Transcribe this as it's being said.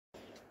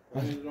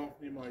I need it off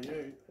near my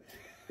ute.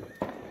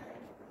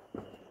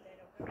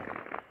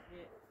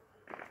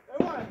 It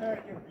won't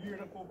hurt your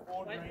beautiful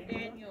board. Wait for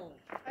Daniel.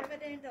 Wait for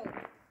Daniel.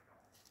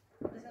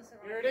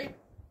 You ready?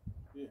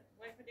 Yeah.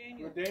 Wait for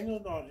Daniel. Well,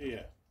 Daniel's not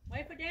here.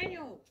 Wait for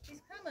Daniel.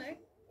 He's coming.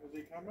 Is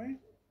he coming?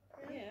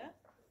 Yeah.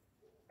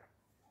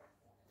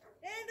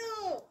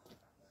 Daniel!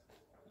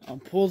 I'll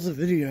pause the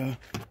video.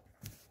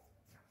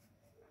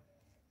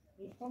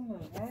 There's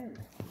someone at home.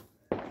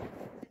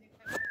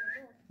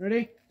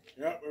 Ready?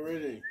 Yep, we're ready.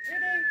 Ready?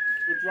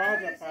 Which way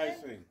are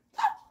facing?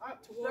 Up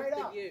Towards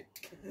the ute.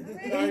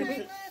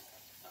 Ready?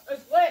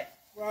 It's wet.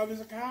 Well,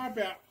 there's a car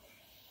about.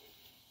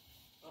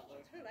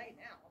 Too late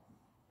now.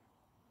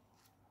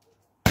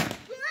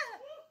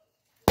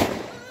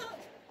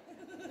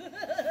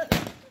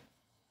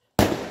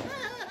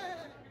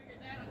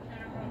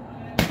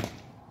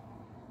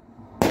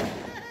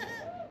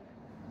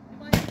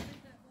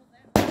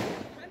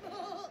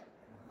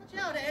 Watch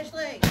out,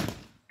 Ashley.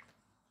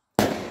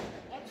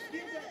 I'm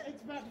scared that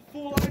it's about to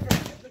fall over and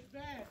hit the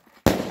bag.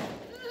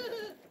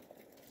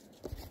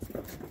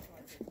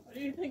 What do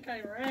you think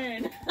I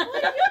ran?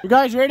 You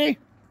guys ready? You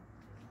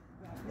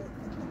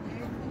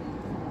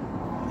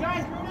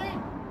guys ready?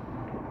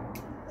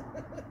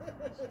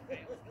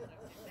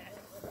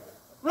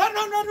 Run,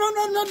 run, run, run,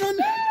 run, run, run!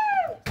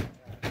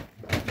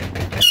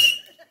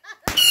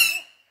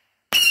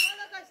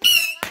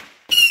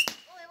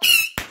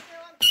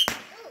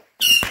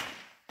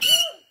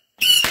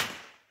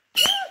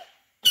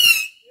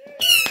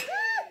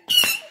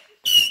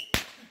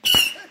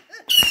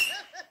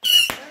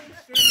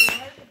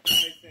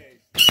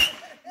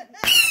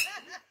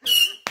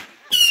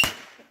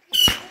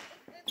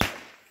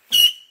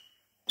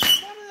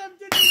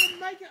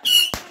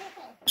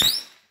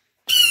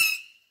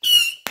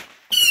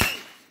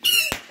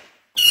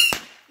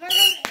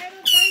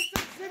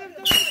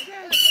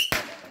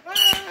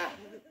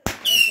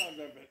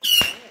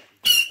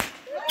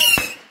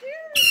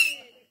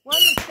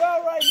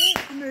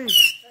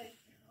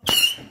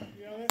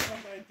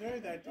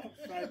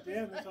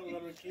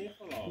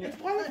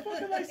 Why the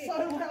fuck are they so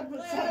loud but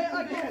say it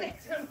again?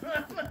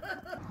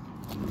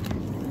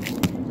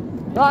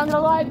 No, I'm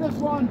gonna light this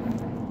one.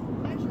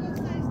 Make sure it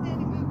stays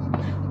standing up. I'm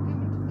not coming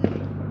to me.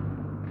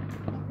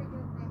 I'll bring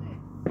her from it.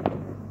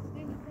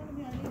 Stand in front of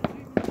me. I need to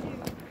shoot with you.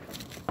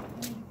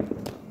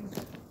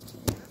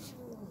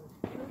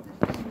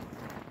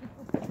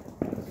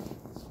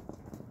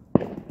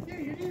 Yeah,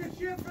 you need to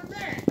shoot from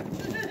there.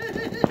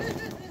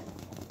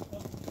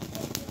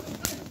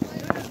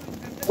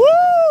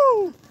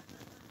 Woo!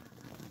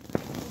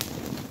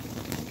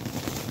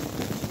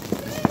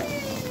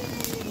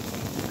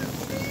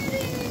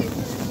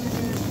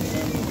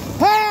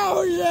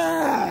 Hell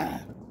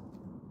yeah!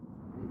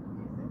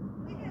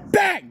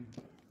 Bang!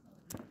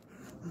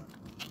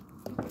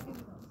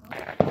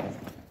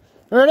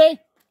 Ready?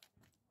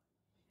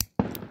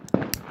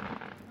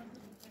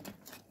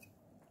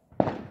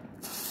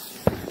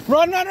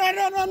 Run, run, run,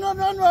 run, run, run,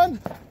 run, run!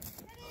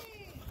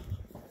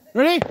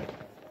 Ready?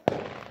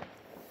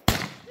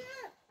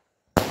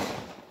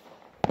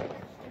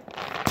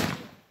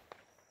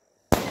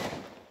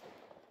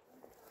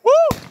 Woo!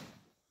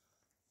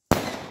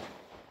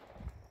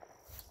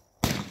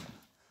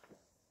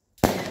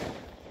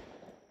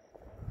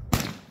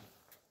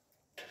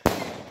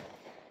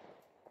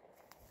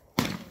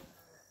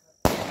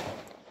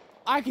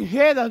 I can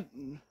hear the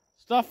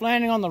stuff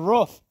landing on the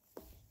roof.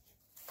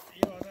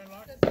 Yeah, I don't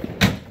like it.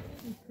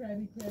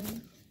 Crabby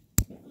Patties.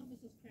 Oh,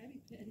 Mrs. Krabby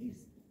Patties.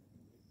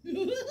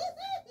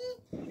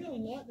 You're gonna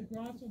light the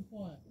grass on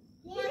fire.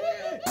 Light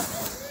it!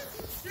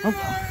 Oh.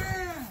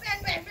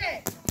 Bang, bang,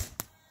 bang!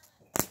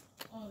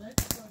 Oh,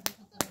 that's so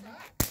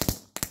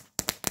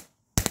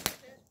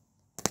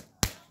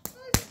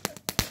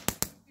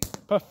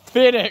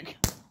pathetic.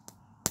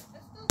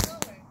 It's still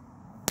going.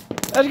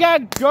 That's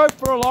gonna go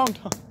for a long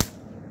time.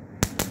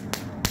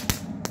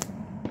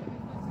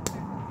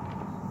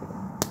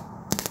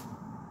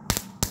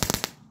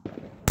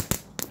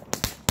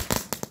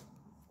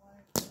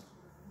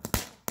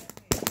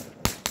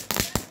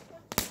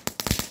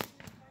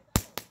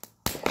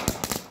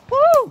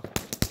 Woo!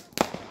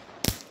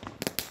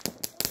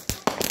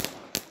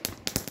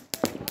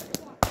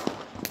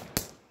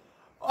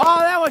 Oh,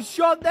 that was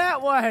shot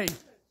that way.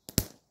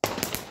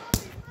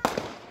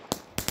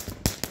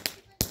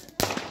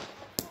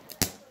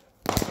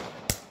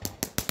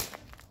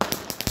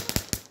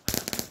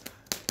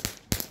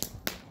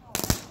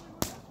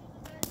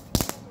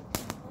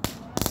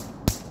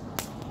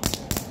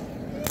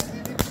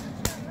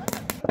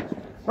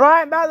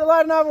 Right, about to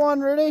load another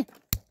one, ready?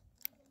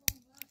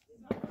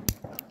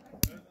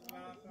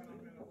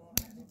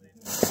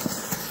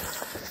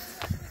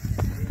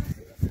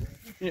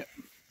 Yeah.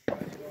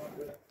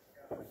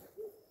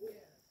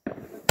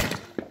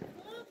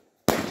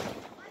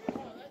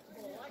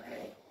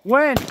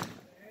 Wind.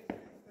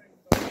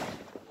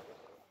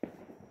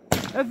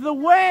 It's the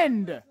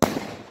wind.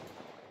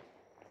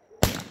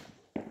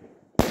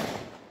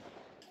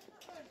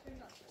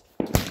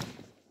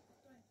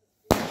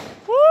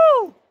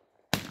 Woo!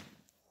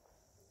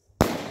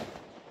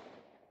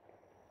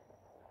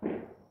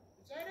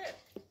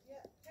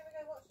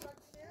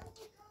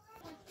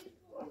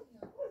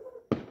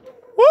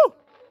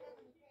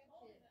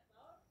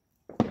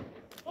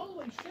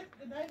 Holy shit,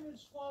 the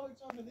neighbour's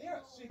fireworks over there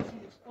at 6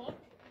 years clock.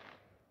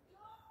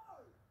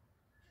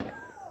 Go! Go!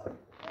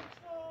 Let's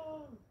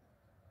go!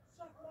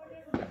 Suck my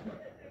ass.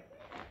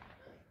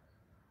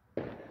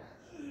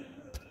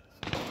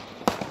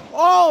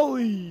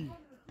 Holy!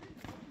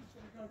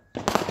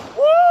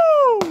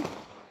 Woo!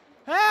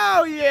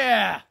 Hell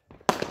yeah!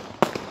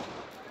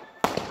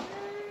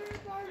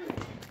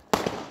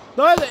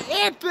 Those are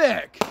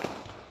epic!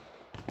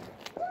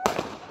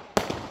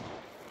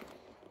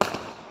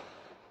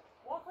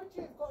 Why couldn't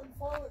you have gotten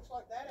fireworks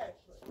like that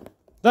actually?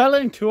 They're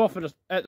letting two off at